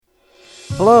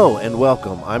Hello and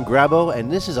welcome. I'm Grabo,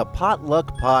 and this is a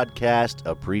Potluck Podcast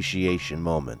Appreciation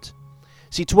Moment.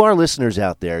 See, to our listeners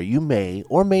out there, you may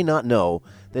or may not know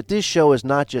that this show is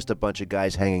not just a bunch of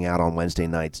guys hanging out on Wednesday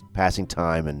nights, passing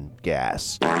time and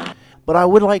gas. But I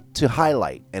would like to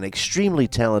highlight an extremely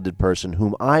talented person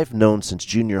whom I've known since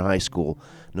junior high school.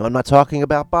 No, I'm not talking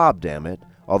about Bob, damn it.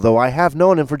 Although I have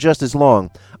known him for just as long.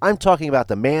 I'm talking about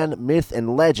the man, myth,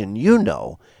 and legend you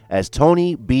know as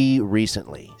Tony B.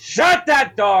 Recently. Shut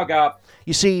that dog up!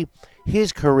 You see,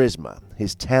 his charisma,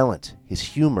 his talent, his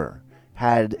humor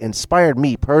had inspired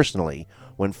me personally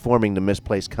when forming the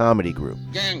Misplaced Comedy Group.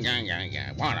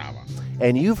 Whatever.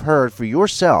 And you've heard for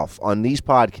yourself on these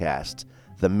podcasts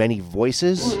the many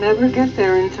voices, We'll never get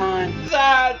there in time.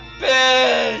 That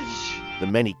bitch! the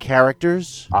many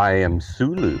characters, I am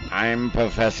Sulu. I'm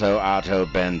Professor Otto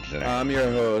Bentley. I'm your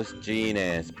host, Gene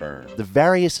Aspern. the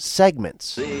various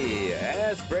segments, The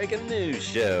Ass Breaking News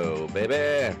Show,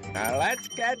 baby. Now let's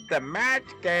get the match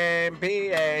game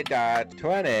PA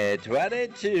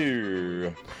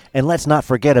 2022. and let's not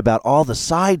forget about all the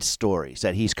side stories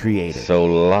that he's created. So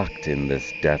locked in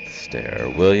this death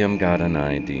stare, William got an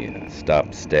idea.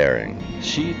 Stop staring.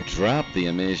 She dropped the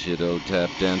emaciate old tap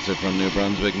dancer from New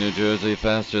Brunswick, New Jersey,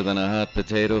 faster than a hot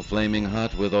potato, flaming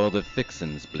hot with all the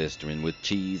fixins blistering with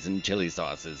cheese and chili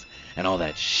sauces and all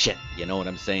that shit. You know what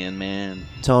I'm saying, man?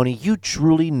 Tony, you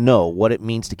truly know what it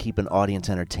means to keep an audience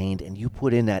entertained, and you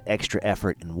put in that extra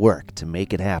effort and work to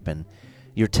make it happen.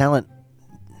 Your talent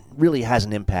really has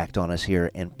an impact on us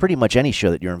here and pretty much any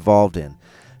show that you're involved in.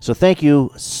 So thank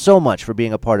you so much for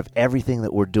being a part of everything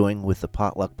that we're doing with the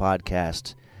Potluck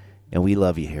Podcast. And we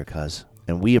love you here, cuz.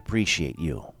 And we appreciate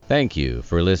you. Thank you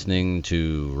for listening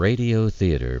to Radio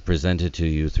Theater, presented to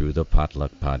you through the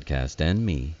Potluck Podcast and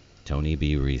me, Tony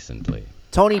B. Recently.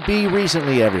 Tony B.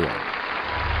 Recently, everyone.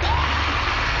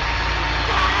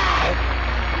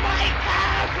 My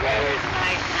God, where is my